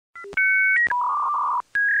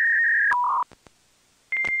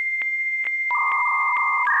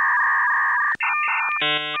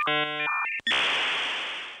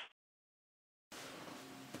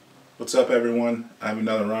What's up, everyone? I have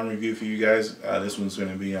another ROM review for you guys. This one's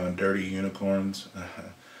going to be on Dirty Unicorns.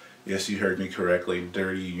 Yes, you heard me correctly,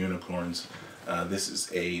 Dirty Unicorns. This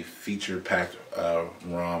is a feature-packed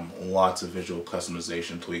ROM. Lots of visual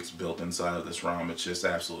customization tweaks built inside of this ROM. It's just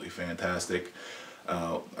absolutely fantastic.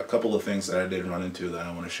 A couple of things that I did run into that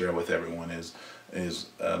I want to share with everyone is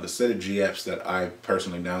the set of GApps that I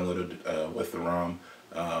personally downloaded with the ROM.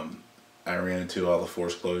 I ran into all the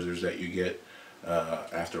force closures that you get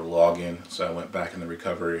after login, so I went back in the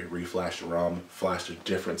recovery, reflashed the ROM, flashed a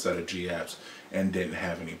different set of GApps, and didn't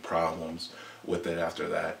have any problems with it after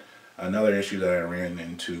that. Another issue that I ran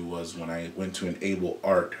into was when I went to enable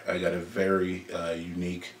art, I got a very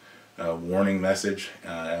unique warning message.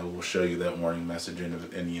 I will show you that warning message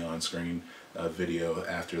in the on-screen video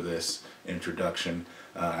after this introduction.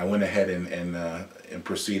 I went ahead and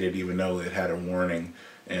proceeded, even though it had a warning,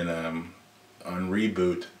 and on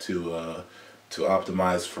reboot to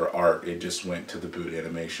optimize for art, it just went to the boot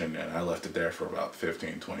animation, and I left it there for about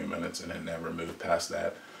 15-20 minutes and it never moved past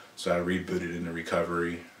that. So I rebooted into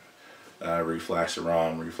recovery, reflashed the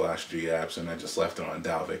ROM, reflashed GApps, and I just left it on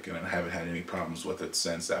Dalvik, and I haven't had any problems with it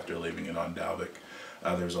since after leaving it on Dalvik.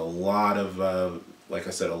 There's a lot of, like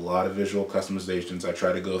I said, a lot of visual customizations. I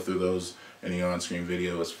try to go through those in the on-screen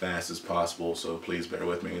video as fast as possible, so please bear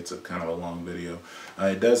with me. It's a kind of a long video.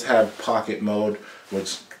 It does have pocket mode,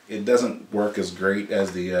 which it doesn't work as great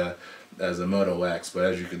as the Moto X, but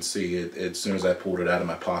as you can see, as soon as I pulled it out of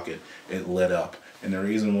my pocket, it lit up. And the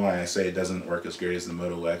reason why I say it doesn't work as great as the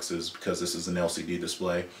Moto X is because this is an LCD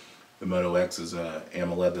display. The Moto X is an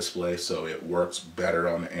AMOLED display, so it works better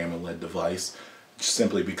on the AMOLED device,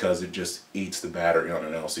 simply because it just eats the battery on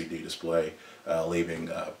an LCD display, leaving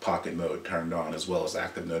pocket mode turned on as well as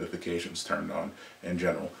active notifications turned on in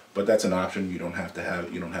general. But that's an option. You don't have to have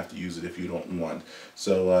it. You don't have to use it if you don't want.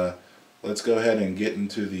 So let's go ahead and get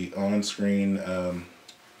into the on-screen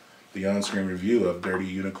review of Dirty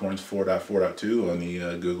Unicorns 4.4.2 on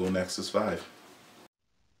the Google Nexus 5.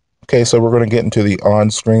 Okay, so we're going to get into the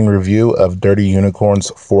on-screen review of Dirty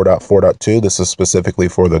Unicorns 4.4.2. This is specifically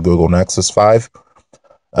for the Google Nexus 5.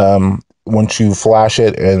 Once you flash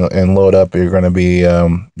it and load up, you're going to be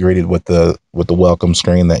greeted with the welcome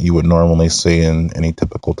screen that you would normally see in any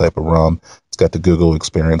typical type of ROM. It's got the Google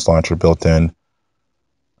Experience Launcher built in.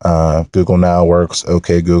 Google Now works.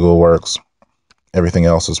 OK Google works. Everything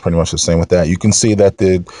else is pretty much the same with that. You can see that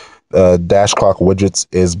the dash clock widgets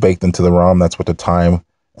is baked into the ROM. That's with the time,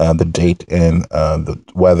 the date, and the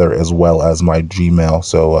weather, as well as my Gmail.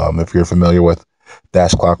 So if you're familiar with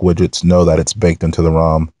dash clock widgets, know that it's baked into the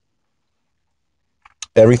ROM.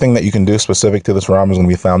 Everything that you can do specific to this ROM is going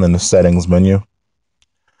to be found in the settings menu.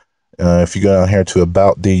 If you go down here to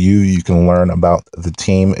About DU, you can learn about the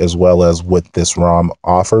team as well as what this ROM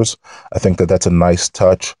offers. I think that that's a nice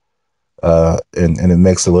touch, and it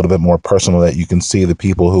makes it a little bit more personal, that you can see the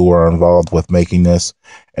people who are involved with making this.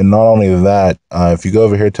 And not only that, if you go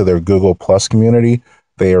over here to their Google Plus community,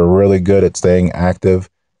 they are really good at staying active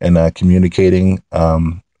and communicating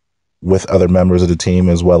with other members of the team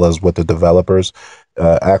as well as with the developers.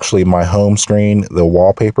 Actually, my home screen, the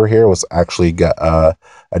wallpaper here, was actually I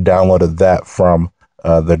downloaded that from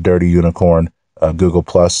the Dirty Unicorn Google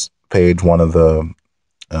Plus page. One of the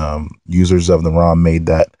users of the ROM made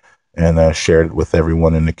that and shared it with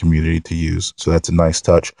everyone in the community to use. So that's a nice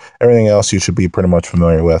touch. Everything else you should be pretty much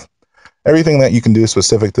familiar with. Everything that you can do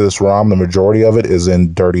specific to this ROM, the majority of it is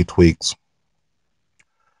in Dirty Tweaks.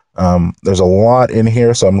 There's a lot in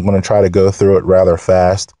here, so I'm going to try to go through it rather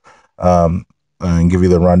fast and give you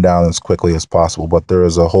the rundown as quickly as possible, but there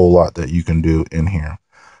is a whole lot that you can do in here.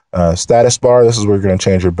 Status bar, this is where you're going to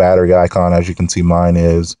change your battery icon. As you can see, mine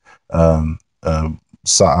is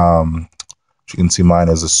you can see mine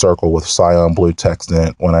is a circle with cyan blue text in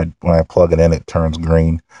it. When I plug it in, it turns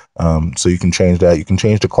green. So you can change that. You can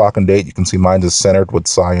change the clock and date. You can see mine is centered with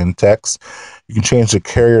cyan text. You can change the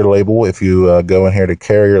carrier label. If you go in here to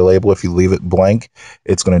carrier label, if you leave it blank,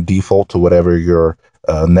 it's going to default to whatever your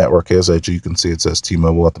network is. As you can see, it says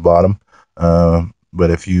T-Mobile at the bottom.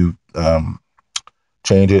 But if you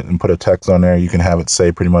change it and put a text on there, you can have it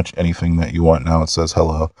say pretty much anything that you want. Now it says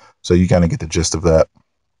hello. So you kind of get the gist of that.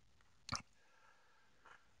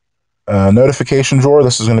 Notification drawer.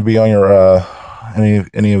 This is going to be on your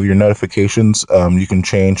any of your notifications. You can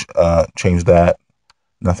change that.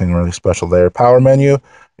 Nothing really special there. Power menu.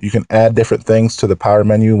 You can add different things to the power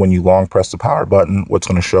menu. When you long press the power button, what's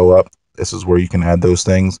going to show up? This is where you can add those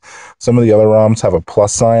things. Some of the other ROMs have a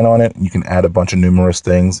plus sign on it. You can add a bunch of numerous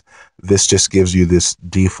things. This just gives you this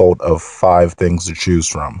default of 5 things to choose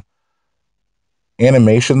from.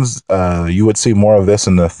 Animations, you would see more of this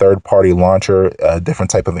in the third-party launcher,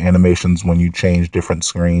 different type of animations when you change different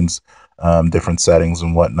screens, different settings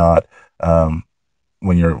and whatnot.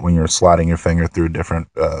 When you're sliding your finger through different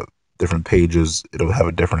pages, it'll have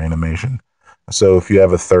a different animation. So if you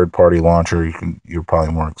have a third-party launcher, you're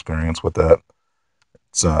probably more experienced with that.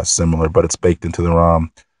 It's similar, but it's baked into the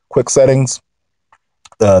ROM. Quick settings.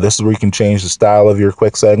 This is where you can change the style of your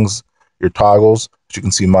quick settings, your toggles. As you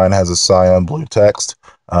can see, mine has a cyan blue text.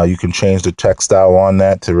 You can change the text style on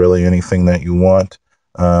that to really anything that you want,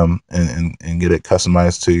 and get it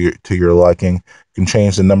customized to your liking. You can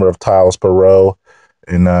change the number of tiles per row,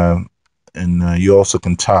 and you also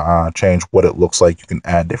can change what it looks like. You can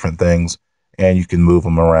add different things, and you can move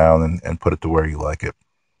them around and put it to where you like it.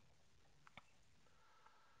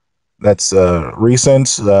 That's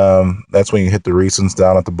recents. That's when you hit the recents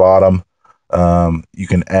down at the bottom. You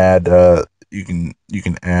can add you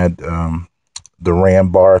can add the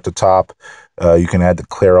RAM bar at the top. You can add the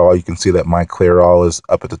clear all. You can see that my clear all is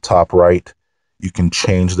up at the top right. You can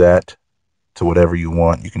change that to whatever you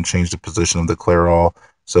want. You can change the position of the clear all.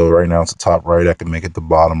 So right now it's the top right. I can make it the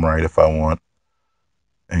bottom right if I want,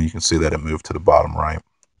 and you can see that it moved to the bottom right.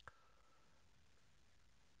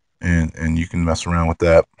 And you can mess around with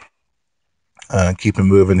that. Keep it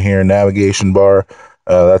moving here. Navigation bar,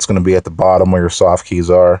 that's going to be at the bottom where your soft keys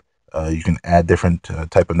are. You can add different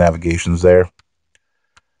type of navigations there.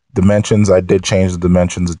 Dimensions, I did change the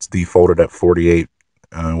dimensions. It's defaulted at 48,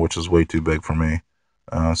 which is way too big for me.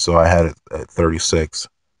 So I had it at 36.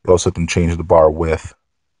 You also can change the bar width.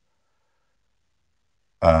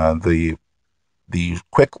 The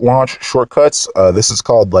quick launch shortcuts, this is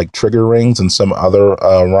called like trigger rings and some other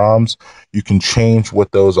ROMs. You can change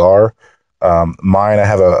what those are. Mine, I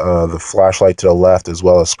have the flashlight to the left as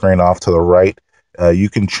well as screen off to the right. You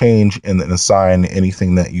can change and assign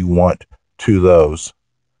anything that you want to those.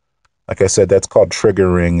 Like I said, that's called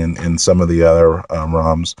triggering in some of the other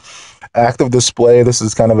ROMs. Active display, this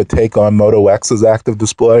is kind of a take on Moto X's active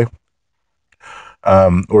display,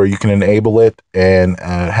 where you can enable it and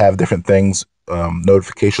have different things,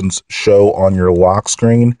 notifications show on your lock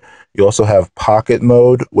screen. You also have pocket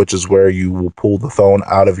mode, which is where you will pull the phone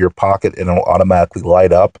out of your pocket and it'll automatically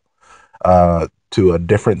light up to a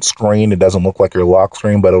different screen. It doesn't look like your lock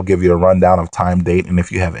screen, but it'll give you a rundown of time, date, and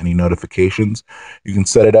if you have any notifications. You can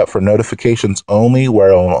set it up for notifications only, where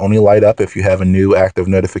it'll only light up if you have a new active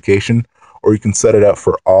notification, or you can set it up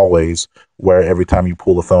for always, where every time you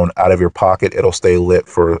pull the phone out of your pocket, it'll stay lit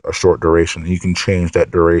for a short duration. And you can change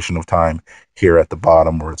that duration of time here at the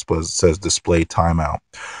bottom where it says display timeout.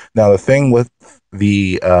 Now, the thing with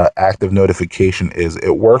the active notification is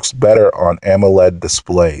it works better on AMOLED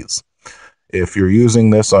displays. If you're using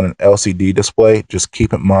this on an LCD display, just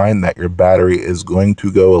keep in mind that your battery is going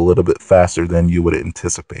to go a little bit faster than you would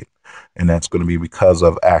anticipate, and that's going to be because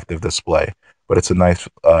of active display. But it's a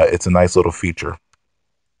nice little feature.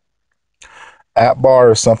 App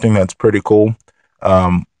bar is something that's pretty cool.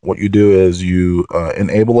 What you do is you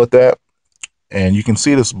enable it that, and you can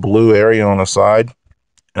see this blue area on the side,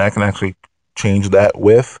 and I can actually change that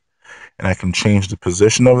width, and I can change the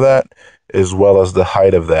position of that as well as the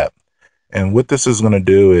height of that. And what this is going to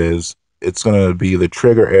do is it's going to be the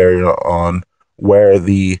trigger area on where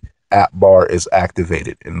the app bar is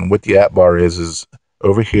activated. And what the app bar is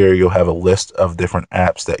over here you'll have a list of different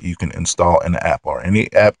apps that you can install in the app bar. Any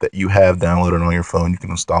app that you have downloaded on your phone, you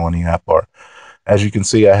can install in the app bar. As you can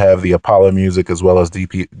see, I have the Apollo Music as well as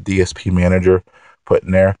DSP Manager put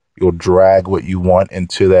in there. You'll drag what you want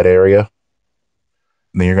into that area.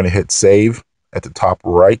 And then you're going to hit save at the top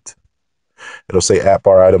right. It'll say app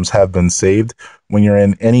bar items have been saved. When you're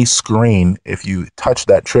in any screen, if you touch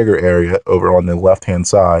that trigger area over on the left-hand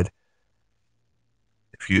side,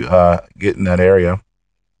 if you get in that area,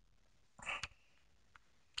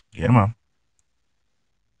 come on.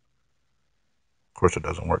 Of course, it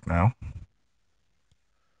doesn't work now.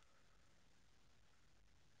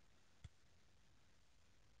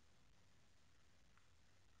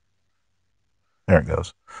 There it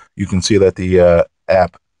goes. You can see that the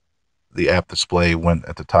app display went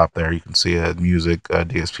at the top there. You can see music,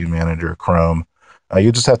 DSP Manager, Chrome.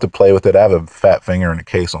 You just have to play with it. I have a fat finger and a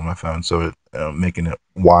case on my phone, so making it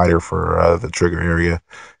wider for the trigger area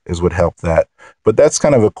is what helped that. But that's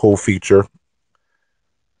kind of a cool feature.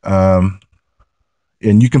 And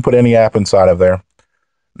you can put any app inside of there.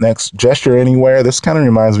 Next, Gesture Anywhere. This kind of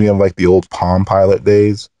reminds me of like the old Palm Pilot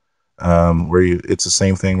days, where it's the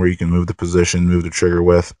same thing where you can move the position, move the trigger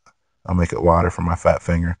width. I'll make it wider for my fat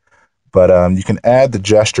finger. But you can add the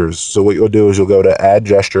gestures. So what you'll do is you'll go to Add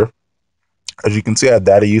Gesture. As you can see, I had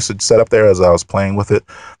data usage set up there as I was playing with it.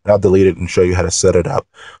 I'll delete it and show you how to set it up.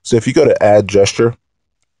 So if you go to add gesture,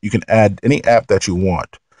 you can add any app that you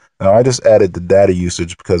want. Now, I just added the data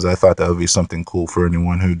usage because I thought that would be something cool for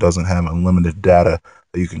anyone who doesn't have unlimited data,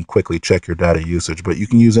 that you can quickly check your data usage. But you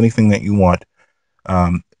can use anything that you want.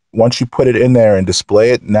 Once you put it in there and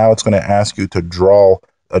display it, now it's going to ask you to draw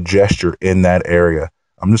a gesture in that area.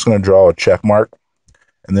 I'm just going to draw a check mark,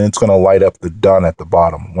 and then it's going to light up the done at the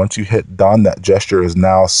bottom. Once you hit done, that gesture is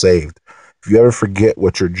now saved. If you ever forget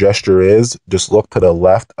what your gesture is, just look to the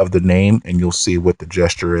left of the name and you'll see what the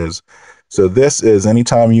gesture is. So this is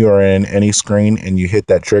anytime you are in any screen and you hit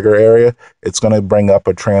that trigger area, it's going to bring up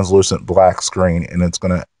a translucent black screen and it's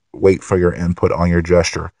going to wait for your input on your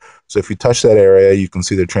gesture. So if you touch that area, you can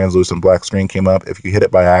see the translucent black screen came up. If you hit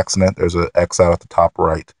it by accident, there's an X out at the top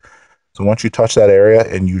right. So once you touch that area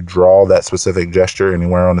and you draw that specific gesture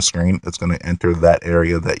anywhere on the screen, it's going to enter that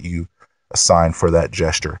area that you assign for that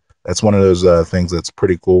gesture. That's one of those things that's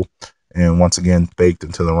pretty cool, and once again, baked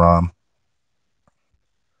into the ROM.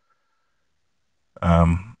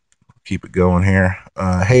 Keep it going here.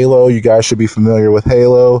 Halo, you guys should be familiar with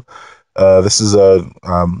Halo. This is a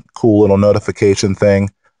cool little notification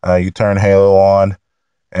thing. You turn Halo on,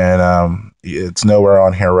 and it's nowhere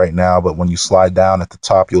on here right now, but when you slide down at the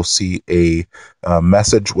top, you'll see a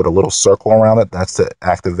message with a little circle around it. That's to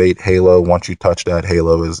activate Halo. Once you touch that,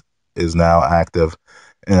 Halo is now active,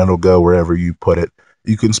 and it'll go wherever you put it.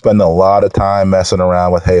 You can spend a lot of time messing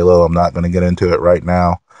around with Halo. I'm not going to get into it right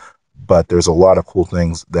now, but there's a lot of cool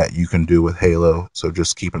things that you can do with Halo. So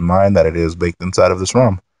just keep in mind that it is baked inside of this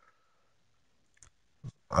ROM.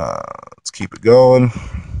 Let's keep it going.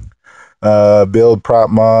 Build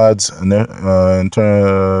prop mods, and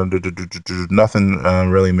nothing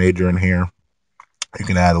really major in here. You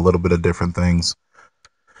can add a little bit of different things.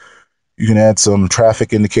 You can add some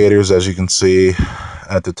traffic indicators, as you can see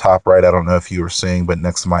at the top right. I don't know if you were seeing, but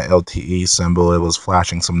next to my LTE symbol, it was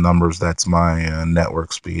flashing some numbers. That's my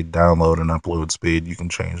network speed, download and upload speed. You can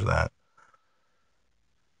change that.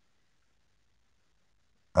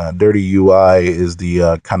 Dirty UI is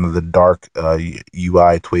the kind of the dark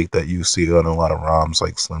UI tweak that you see on a lot of ROMs,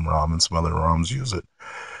 like Slim ROM and some other ROMs use it.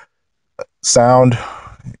 Sound,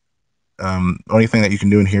 only thing that you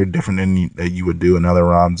can do in here different than that you would do in other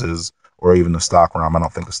ROMs is, or even the stock ROM, I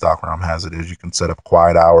don't think the stock ROM has it, is you can set up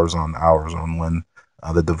quiet hours on when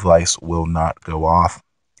the device will not go off.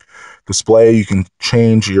 Display, you can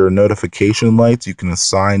change your notification lights. You can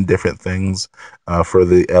assign different things for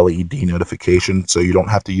the LED notification, so you don't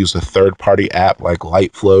have to use a third-party app like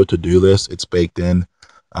LightFlow to do this. It's baked in.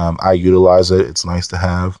 I utilize it. It's nice to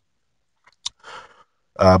have.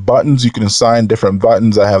 Buttons, you can assign different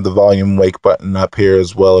buttons. I have the volume wake button up here,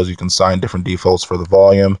 as well as you can assign different defaults for the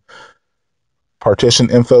volume. Partition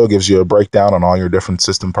info gives you a breakdown on all your different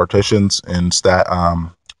system partitions and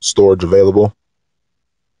storage available.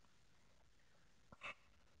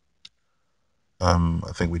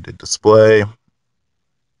 I think we did display.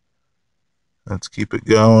 Let's keep it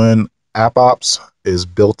going. AppOps is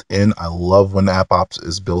built in. I love when AppOps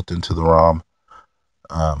is built into the ROM.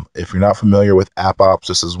 If you're not familiar with AppOps,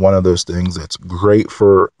 this is one of those things that's great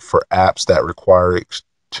for apps that require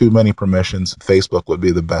too many permissions. Facebook would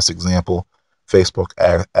be the best example. Facebook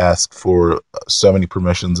asks for so many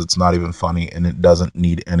permissions, it's not even funny, and it doesn't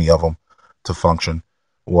need any of them to function.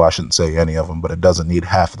 Well, I shouldn't say any of them, but it doesn't need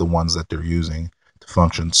half of the ones that they're using to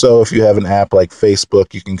function. So if you have an app like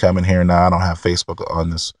Facebook, you can come in here. Now, I don't have Facebook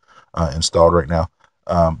on this installed right now.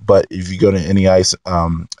 But if you go to any ICE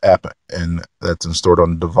app and that's installed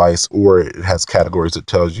on the device, or it has categories that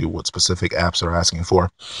tells you what specific apps are asking for,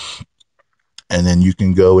 and then you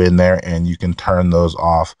can go in there and you can turn those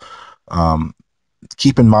off.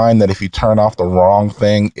 Keep in mind that if you turn off the wrong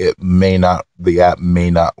thing, the app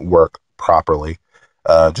may not work properly.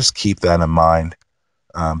 Just keep that in mind.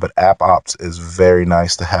 But AppOps is very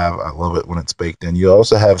nice to have. I love it when it's baked in. You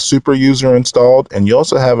also have Super User installed, and you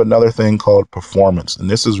also have another thing called Performance, and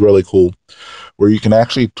this is really cool, where you can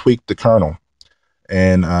actually tweak the kernel.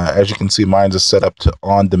 And as you can see, mine's is set up to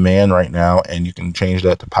on demand right now, and you can change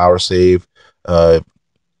that to power save,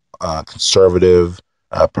 conservative,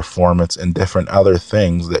 performance, and different other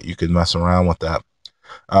things that you can mess around with that.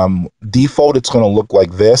 Default, it's going to look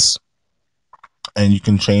like this, and you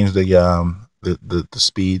can change the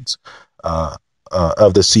speeds of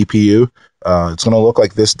the CPU. It's going to look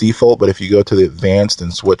like this default, but if you go to the advanced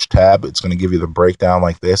and switch tab, it's going to give you the breakdown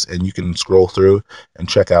like this, and you can scroll through and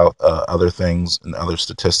check out other things and other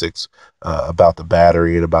statistics about the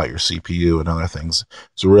battery and about your CPU and other things.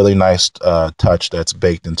 It's a really nice touch that's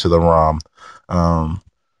baked into the ROM.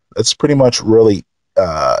 That's pretty much really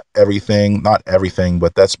everything, not everything,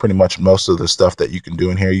 but that's pretty much most of the stuff that you can do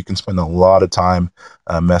in here. You can spend a lot of time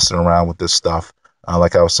messing around with this stuff.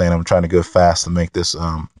 Like I was saying, I'm trying to go fast to make this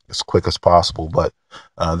as quick as possible, but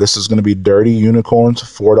this is going to be Dirty Unicorns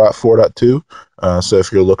 4.4.2. So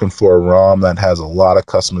if you're looking for a ROM that has a lot of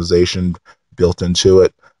customization built into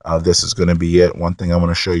it, this is going to be it. One thing I want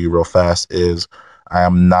to show you real fast is I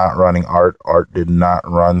am not running art. Art did not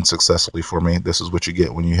run successfully for me. This is what you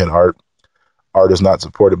get when you hit art. Art is not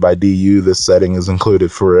supported by DU. This setting is included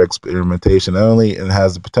for experimentation only and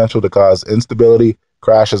has the potential to cause instability,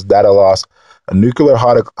 crashes, data loss, a nuclear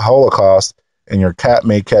holocaust, and your cat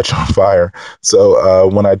may catch on fire. So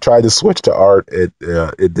when I tried to switch to art, it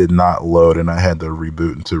did not load, and I had to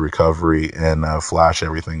reboot into recovery and flash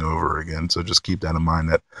everything over again. So just keep that in mind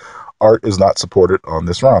that art is not supported on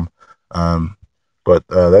this ROM. But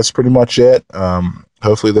that's pretty much it.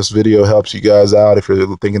 Hopefully this video helps you guys out if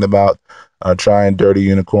you're thinking about trying Dirty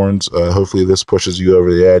Unicorns. Hopefully this pushes you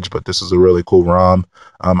over the edge, but this is a really cool ROM.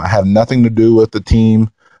 I have nothing to do with the team.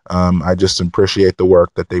 I just appreciate the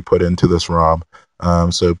work that they put into this ROM.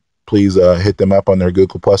 So please hit them up on their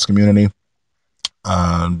Google Plus community.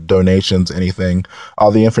 Donations, anything.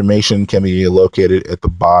 All the information can be located at the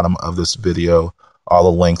bottom of this video. All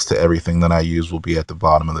the links to everything that I use will be at the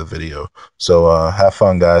bottom of the video. So have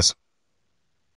fun, guys.